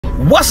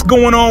What's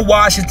going on,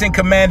 Washington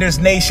Commanders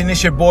Nation?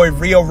 It's your boy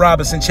Rio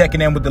Robinson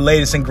checking in with the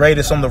latest and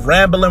greatest on the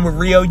Ramblin' with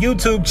Rio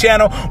YouTube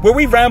channel, where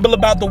we ramble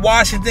about the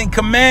Washington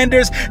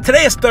Commanders.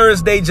 Today is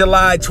Thursday,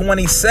 July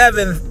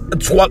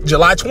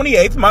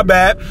 28th, my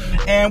bad.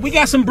 And we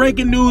got some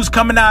breaking news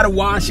coming out of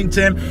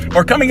Washington,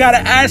 or coming out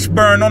of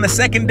Ashburn on the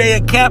second day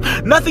of camp.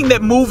 Nothing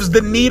that moves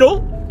the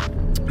needle,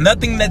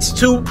 nothing that's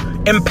too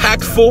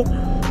impactful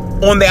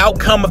on the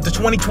outcome of the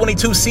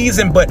 2022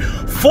 season, but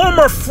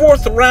former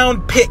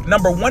fourth-round pick,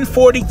 number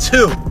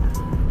 142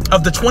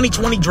 of the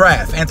 2020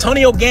 draft,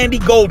 Antonio Gandy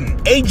Golden,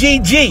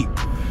 AGG,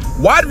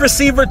 wide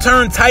receiver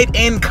turned tight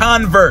end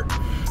convert,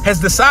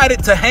 has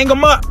decided to hang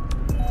him up,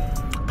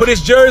 put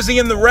his jersey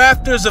in the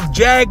rafters of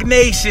Jag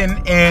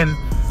Nation, and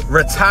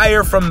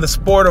retire from the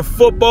sport of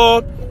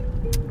football.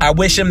 I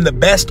wish him the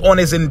best on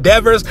his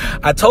endeavors.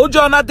 I told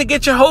y'all not to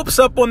get your hopes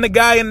up on the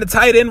guy in the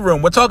tight end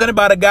room. We're talking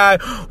about a guy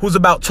who's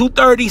about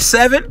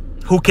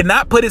 237, who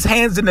cannot put his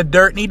hands in the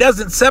dirt, and he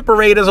doesn't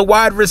separate as a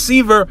wide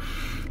receiver.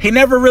 He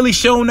never really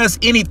shown us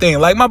anything.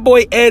 Like my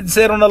boy Ed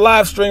said on the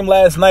live stream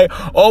last night,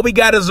 all we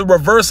got is a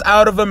reverse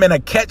out of him and a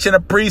catch in a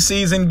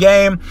preseason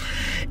game.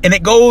 And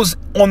it goes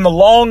on the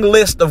long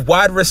list of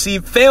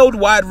failed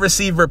wide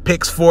receiver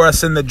picks for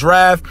us in the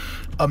draft.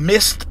 A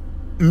missed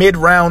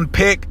mid-round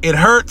pick. It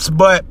hurts,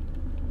 but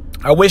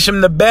I wish him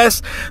the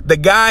best. The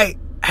guy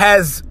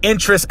has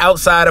interests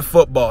outside of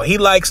football. He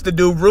likes to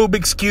do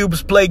Rubik's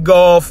Cubes, play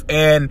golf,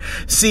 and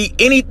see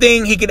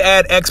anything he could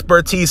add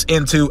expertise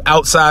into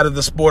outside of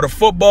the sport of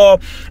football.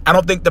 I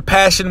don't think the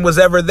passion was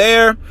ever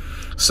there.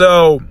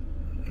 So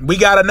we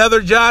got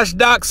another Josh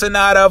Doxson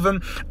out of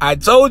him. I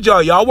told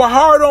y'all were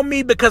hard on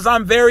me because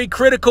I'm very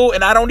critical,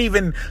 and I don't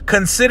even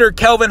consider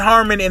Kelvin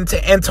Harmon and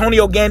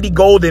Antonio Gandy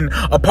Golden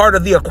a part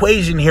of the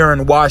equation here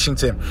in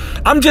Washington.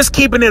 I'm just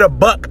keeping it a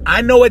buck.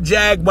 I know a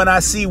Jag when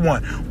I see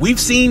one. We've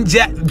seen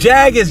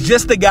Jag is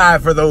just a guy,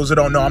 for those who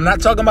don't know. I'm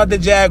not talking about the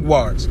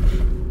Jaguars.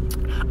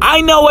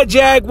 I know a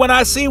Jag when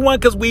I see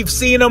one because we've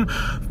seen him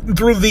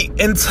through the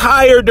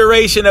entire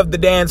duration of the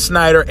Dan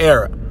Snyder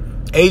era.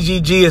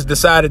 AGG has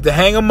decided to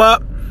hang him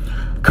up.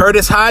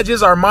 Curtis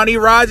Hodges,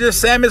 Armani Rogers,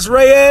 Samus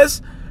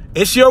Reyes,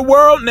 it's your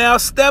world now.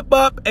 Step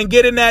up and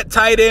get in that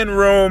tight end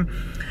room.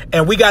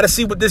 And we got to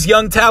see what this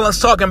young talent's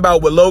talking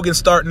about with Logan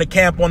starting the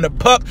camp on the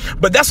pup.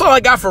 But that's all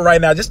I got for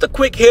right now. Just a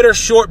quick hitter,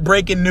 short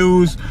breaking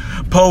news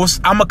post.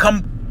 I'm going to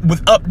come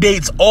with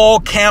updates all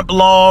camp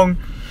long.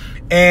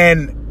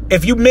 And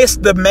if you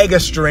missed the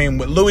mega stream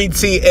with Louis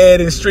T. Ed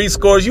and Street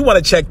Scores, you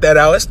want to check that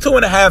out. It's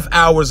 2.5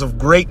 hours of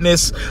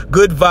greatness,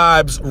 good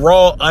vibes,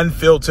 raw,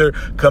 unfiltered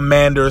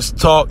Commanders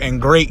talk,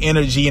 and great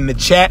energy in the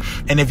chat.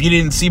 And if you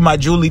didn't see my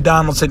Julie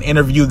Donaldson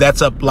interview,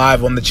 that's up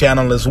live on the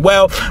channel as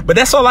well. But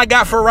that's all I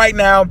got for right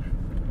now.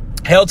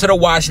 Hail to the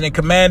Washington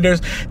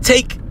Commanders.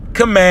 Take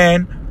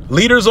command.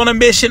 Leaders on a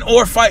mission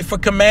or fight for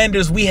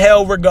Commanders. We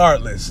hail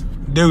regardless.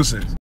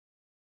 Deuces.